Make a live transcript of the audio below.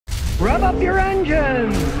Rev up your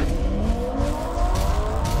engines!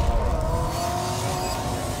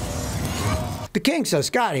 The King says,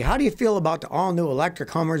 Scotty, how do you feel about the all-new electric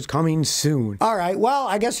Hummers coming soon? All right, well,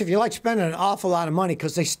 I guess if you like spending an awful lot of money,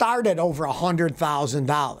 because they start at over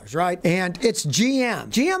 $100,000, right? And it's GM.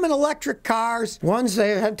 GM and electric cars, ones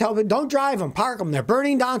they had to tell me, don't drive them, park them. They're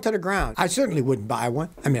burning down to the ground. I certainly wouldn't buy one.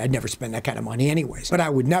 I mean, I'd never spend that kind of money anyways. But I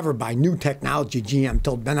would never buy new technology GM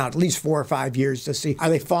till it's been out at least 4 or 5 years to see, are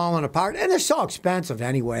they falling apart? And they're so expensive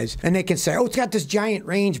anyways. And they can say, oh, it's got this giant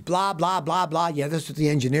range, blah, blah, blah, blah. Yeah, that's what the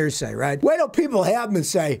engineers say, right? Wait till people have them and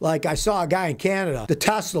say, like I saw a guy in Canada, the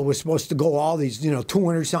Tesla was supposed to go all these,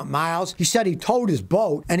 200-something miles. He said he towed his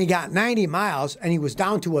boat and he got 90 miles and he was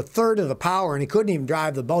down to a third of the power and he couldn't even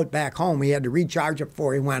drive the boat back home. He had to recharge it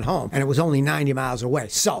before he went home and it was only 90 miles away.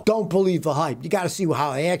 So don't believe the hype. You got to see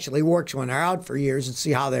how it actually works when they're out for years and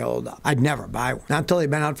see how they hold up. I'd never buy one. Not until they've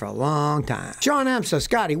been out for a long time. Sean M says,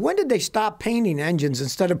 Scotty, when did they stop painting engines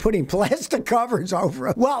instead of putting plastic covers over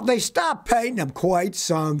them? Well, they stopped painting them quite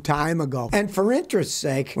some time ago. And for interest's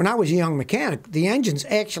sake, when I was a young mechanic, the engines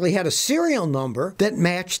actually had a serial number that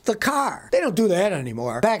matched the car. They don't do that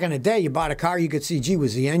anymore. Back in the day, you bought a car, you could see, gee,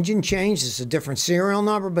 was the engine changed? It's a different serial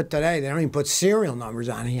number, but today they don't even put serial numbers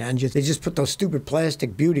on the engines. They just put those stupid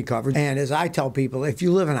plastic beauty covers. And as I tell people, if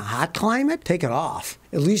you live in a hot climate, take it off.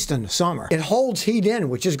 At least in the summer. It holds heat in,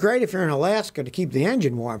 which is great if you're in Alaska to keep the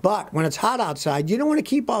engine warm. But when it's hot outside, you don't want to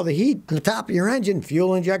keep all the heat on the top of your engine.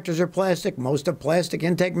 Fuel injectors are plastic, most of plastic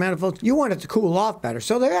intake manifolds. You want it to cool off better.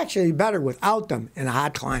 So they're actually better without them in a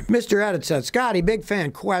hot climate. Mr. Edit said, Scotty, big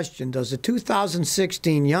fan question. Does the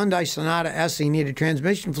 2016 Hyundai Sonata SE need a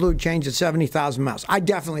transmission fluid change at 70,000 miles? I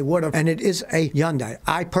definitely would have, and it is a Hyundai.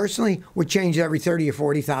 I personally would change it every 30 or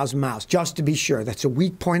 40,000 miles, just to be sure. That's a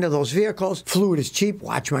weak point of those vehicles. Fluid is cheap.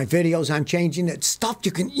 Watch my videos on changing it. Stuff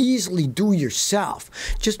you can easily do yourself.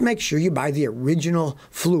 Just make sure you buy the original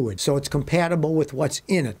fluid so it's compatible with what's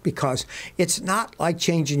in it, because it's not like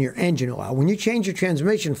changing your engine oil. When you change your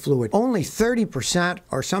transmission fluid, only 30%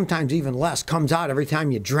 or sometimes even less comes out every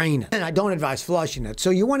time you drain it. And I don't advise flushing it. So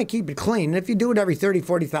you want to keep it clean. And if you do it every 30,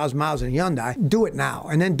 40,000 miles in a Hyundai, do it now.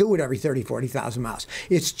 And then do it every 30, 40,000 miles.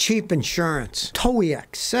 It's cheap insurance.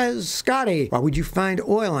 TowEX says, Scotty, why would you find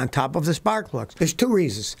oil on top of the spark plugs? There's 2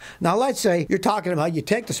 reasons. Now, let's say you're talking about you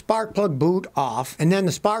take the spark plug boot off, and then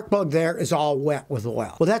the spark plug there is all wet with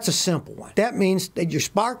oil. Well, that's a simple one. That means that your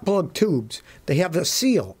spark plug tubes, they have a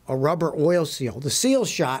seal, a rubber oil seal. The seal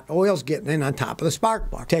shot, oil's getting in on top of the spark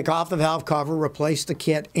plug. Take off the valve cover, replace the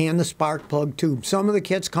kit and the spark plug tube. Some of the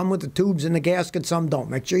kits come with the tubes and the gasket, some don't.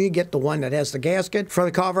 Make sure you get the one that has the gasket for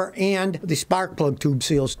the cover and the spark plug tube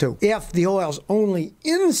seals too. If the oil's only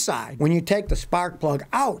inside, when you take the spark plug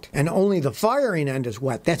out and only the firing end is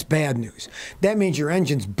wet, that's bad news. That means your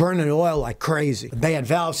engine's burning oil like crazy. Bad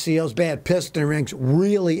valve seals, bad piston rings,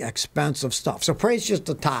 really expensive stuff. So price just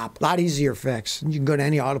the top, a lot easier fix. You can go to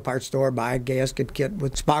any auto parts store, buy a gasket kit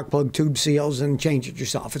with spark plug tube seals and change it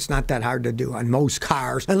yourself. It's not that hard to do on most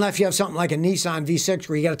cars, unless you have something like a Nissan V6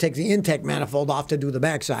 where you got to take the intake manifold off to do the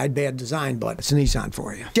backside. Bad design, but it's a Nissan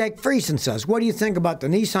for you. Jake Friesen says, what do you think about the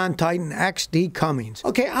Nissan Titan XD Cummins?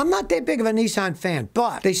 Okay, I'm not that big of a Nissan fan,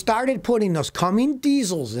 but they started putting those Cummins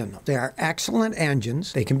diesels in them. They are excellent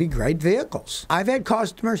engines. They can be great vehicles. I've had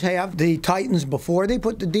customers have the Titans before they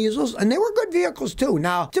put the diesels, and they were good vehicles too.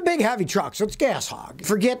 Now, it's a big heavy truck, so it's gas hog.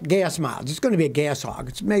 Forget gas miles. It's going to be a gas hog.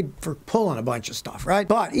 It's made for pulling a bunch of stuff, right?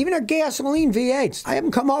 But even our gasoline V8s, I have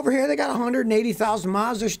them come over here. They got 180,000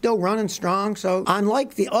 miles. They're still running strong. So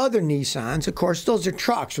unlike the other Nissans, of course, those are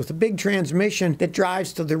trucks with a big transmission that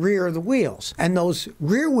drives to the rear of the wheels. And those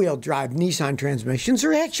rear-wheel drive Nissan transmissions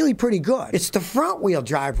are actually pretty good. It's the front-wheel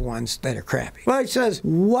drive ones that are crappy. Well, it says,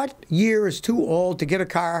 what year is too old to get a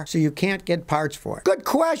car so you can't get parts for it? Good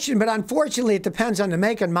question, but unfortunately it depends on the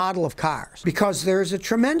make and model of cars, because there's a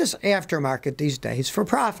tremendous aftermarket these days for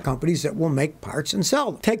profit companies that will make parts and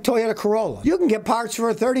sell them. Take Toyota Corolla. You can get parts for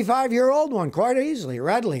a 35-year-old one quite easily,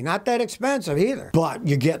 readily. Not that expensive either. But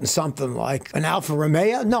you're getting something like an Alfa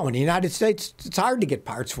Romeo? No, in the United States, it's hard to get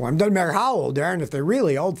parts for them. Doesn't matter how old they are, and if they're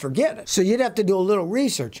really old, forget it. So you'd have to do a little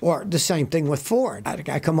research. Or the same thing with Ford.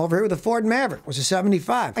 I come over here with a Ford Maverick. It was a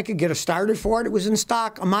 75. I could get a starter for it. It was in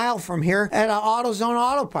stock a mile from here at an AutoZone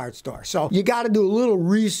auto parts store. So you got to do a little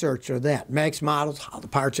research of that. Makes, models, how the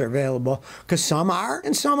parts are available. Because some are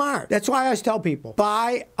and some aren't. That's why I always tell people,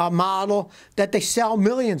 buy a model that they sell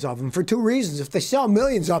millions of them for 2 reasons. If they sell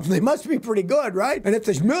millions of them, they must be pretty good, right? And if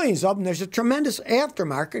there's millions of them, there's a tremendous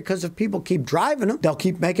aftermarket, because if people keep driving them, they'll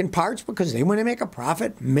keep making parts because they want to make a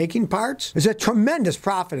profit making parts. There's a tremendous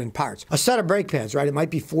profit in parts. A set of brake pads, right? It might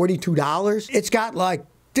be $42. It's got like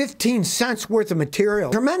 15 cents worth of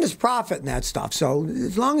material. Tremendous profit in that stuff. So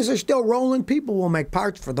as long as they're still rolling, people will make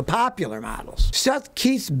parts for the popular models. Seth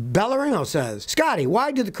Keith Bellerino says, Scotty,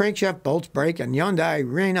 why did the crankshaft bolts break in Hyundai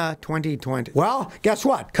Rena 2020? Well, guess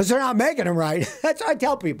what? Because they're not making them right. That's what I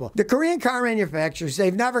tell people. The Korean car manufacturers,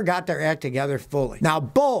 they've never got their act together fully. Now,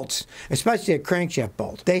 bolts, especially a crankshaft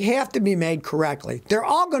bolt, they have to be made correctly. They're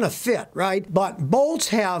all going to fit, right? But bolts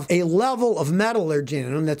have a level of metallurgy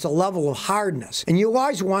in them that's a level of hardness. And you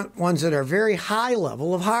always want ones that are very high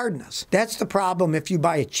level of hardness. That's the problem if you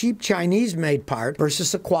buy a cheap Chinese-made part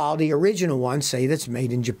versus a quality original one, say, that's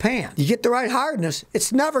made in Japan. You get the right hardness,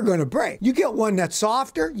 it's never going to break. You get one that's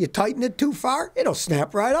softer, you tighten it too far, it'll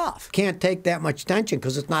snap right off. Can't take that much tension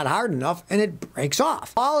because it's not hard enough and it breaks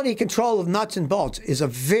off. Quality control of nuts and bolts is a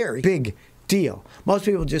very big deal. Most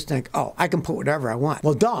people just think, oh, I can put whatever I want.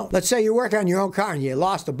 Well, don't. Let's say you work on your own car and you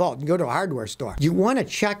lost a bolt. You go to a hardware store. You want to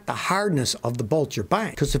check the hardness of the bolt you're buying,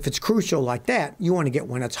 because if it's crucial like that, you want to get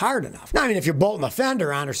one that's hard enough. Now, I mean, if you're bolting a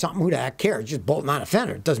fender on or something, who the heck cares? Just bolting on a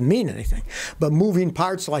fender. It doesn't mean anything. But moving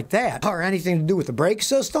parts like that, or anything to do with the brake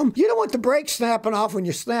system, you don't want the brakes snapping off when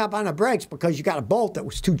you snap on the brakes because you got a bolt that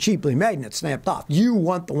was too cheaply made and it snapped off. You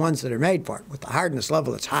want the ones that are made for it with the hardness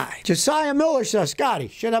level that's high. Josiah Miller says, Scotty,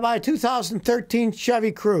 should I buy a 2013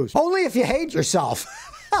 Chevy Cruze? Only if you hate yourself.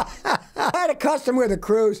 I had a customer with a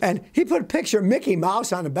Cruze, and he put a picture of Mickey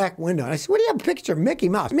Mouse on the back window. And I said, what do you have a picture of Mickey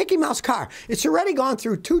Mouse? Mickey Mouse car. It's already gone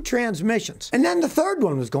through 2 transmissions. And then the third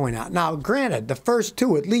one was going out. Now, granted, the first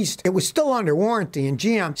 2, at least, it was still under warranty, and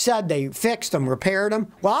GM said they fixed them, repaired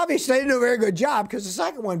them. Well, obviously, they didn't do a very good job because the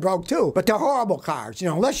second one broke too. But they're horrible cars. You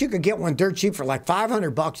know, unless you could get one dirt cheap for like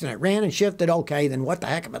 $500 and it ran and shifted okay, then what the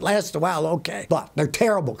heck, if it lasts a while, okay. But they're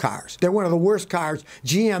terrible cars. They're one of the worst cars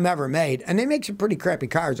GM ever made, and they make some pretty crappy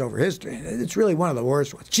cars over history. It's really one of the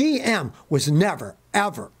worst ones. GM was never,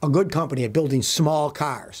 ever a good company at building small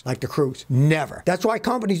cars like the Cruze. Never. That's why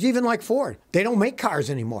companies, even like Ford, they don't make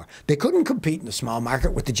cars anymore. They couldn't compete in the small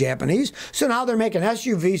market with the Japanese, so now they're making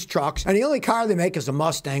SUVs, trucks, and the only car they make is a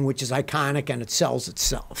Mustang, which is iconic and it sells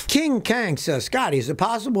itself. King Kang says, Scotty, is it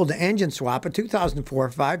possible to engine swap a 2004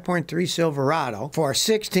 5.3 Silverado for a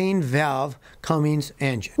 16-valve Cummins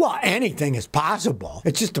engine? Well, anything is possible.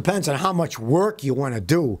 It just depends on how much work you want to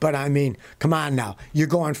do. But I mean, come on now. You're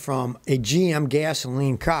going from a GM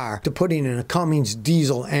gasoline car to putting in a Cummins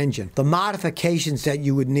diesel engine. The modifications that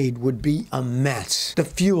you would need would be immense. The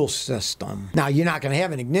fuel system. Now, you're not going to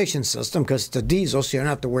have an ignition system because it's a diesel, so you don't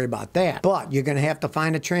have to worry about that. But you're going to have to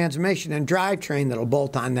find a transmission and drivetrain that'll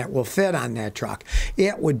bolt on that will fit on that truck.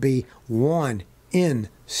 It would be one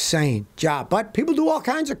insane job. But people do all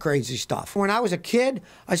kinds of crazy stuff. When I was a kid,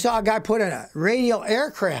 I saw a guy put in a radial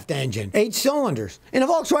aircraft engine, 8 cylinders, in a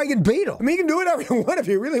Volkswagen Beetle. I mean, you can do whatever you want if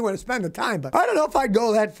you really want to spend the time, but I don't know if I'd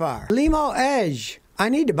go that far. Limo Edge. I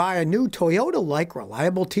need to buy a new Toyota-like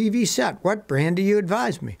reliable TV set. What brand do you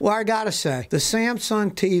advise me? Well, I gotta say, the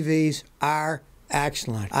Samsung TVs are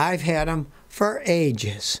excellent. I've had them for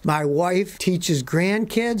ages. My wife teaches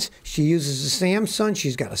grandkids. She uses a Samsung.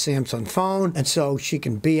 She's got a Samsung phone, and so she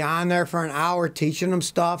can be on there for an hour teaching them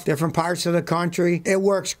stuff, different parts of the country. It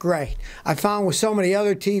works great. I found with so many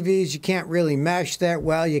other TVs, you can't really mesh that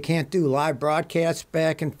well. You can't do live broadcasts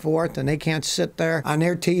back and forth, and they can't sit there on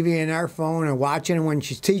their TV and their phone and watching it when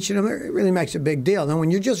she's teaching them. It really makes a big deal. Then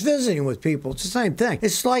when you're just visiting with people, it's the same thing.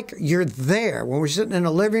 It's like you're there. When we're sitting in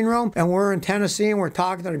the living room and we're in Tennessee and we're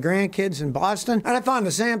talking to the grandkids in Boston, and I found the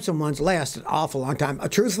Samsung ones lasted an awful long time.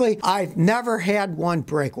 Truthfully, I've never had one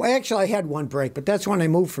break. Well, actually, I had one break, but that's when I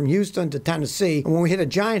moved from Houston to Tennessee. And when we hit a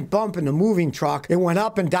giant bump in the moving truck, it went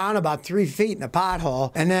up and down about 3 feet in a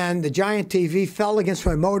pothole, and then the giant TV fell against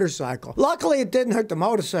my motorcycle. Luckily, it didn't hurt the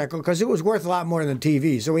motorcycle because it was worth a lot more than the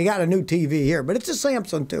TV, so we got a new TV here, but it's a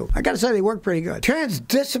Samsung too. I gotta say, they work pretty good.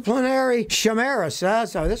 Transdisciplinary Shamara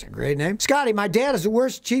says, oh, that's a great name. Scotty, my dad is the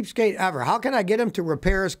worst cheapskate ever. How can I get him to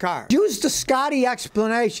repair his car? Use the Scotty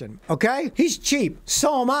explanation, okay? He's cheap.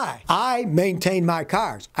 So am I. I maintain my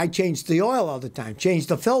cars. I change the oil all the time, change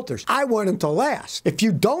the filters. I want them to last. If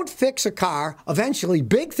you don't fix a car, eventually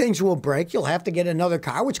big things will break. You'll have to get another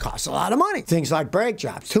car, which costs a lot of money. Things like brake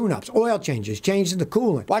jobs, tune-ups, oil changes, changing the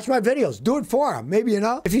coolant. Watch my videos. Do it for him. Maybe,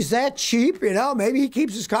 if he's that cheap, maybe he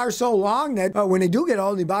keeps his car so long that when they do get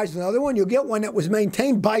old, he buys another one. You'll get one that was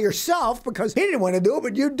maintained by yourself because he didn't want to do it,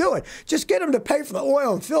 but you do it. Just get him to pay for the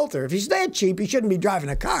oil and filter. If he's that cheap, he shouldn't be driving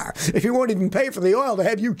a car if he won't even pay for the oil to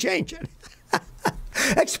have you change it.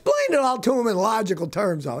 Explain it all to him in logical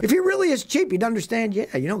terms, though. If he really is cheap, he'd understand, yeah,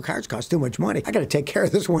 cars cost too much money. I got to take care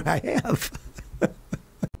of this one I have.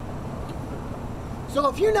 So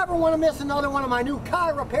if you never want to miss another one of my new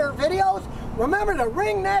car repair videos, remember to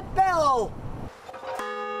ring that bell.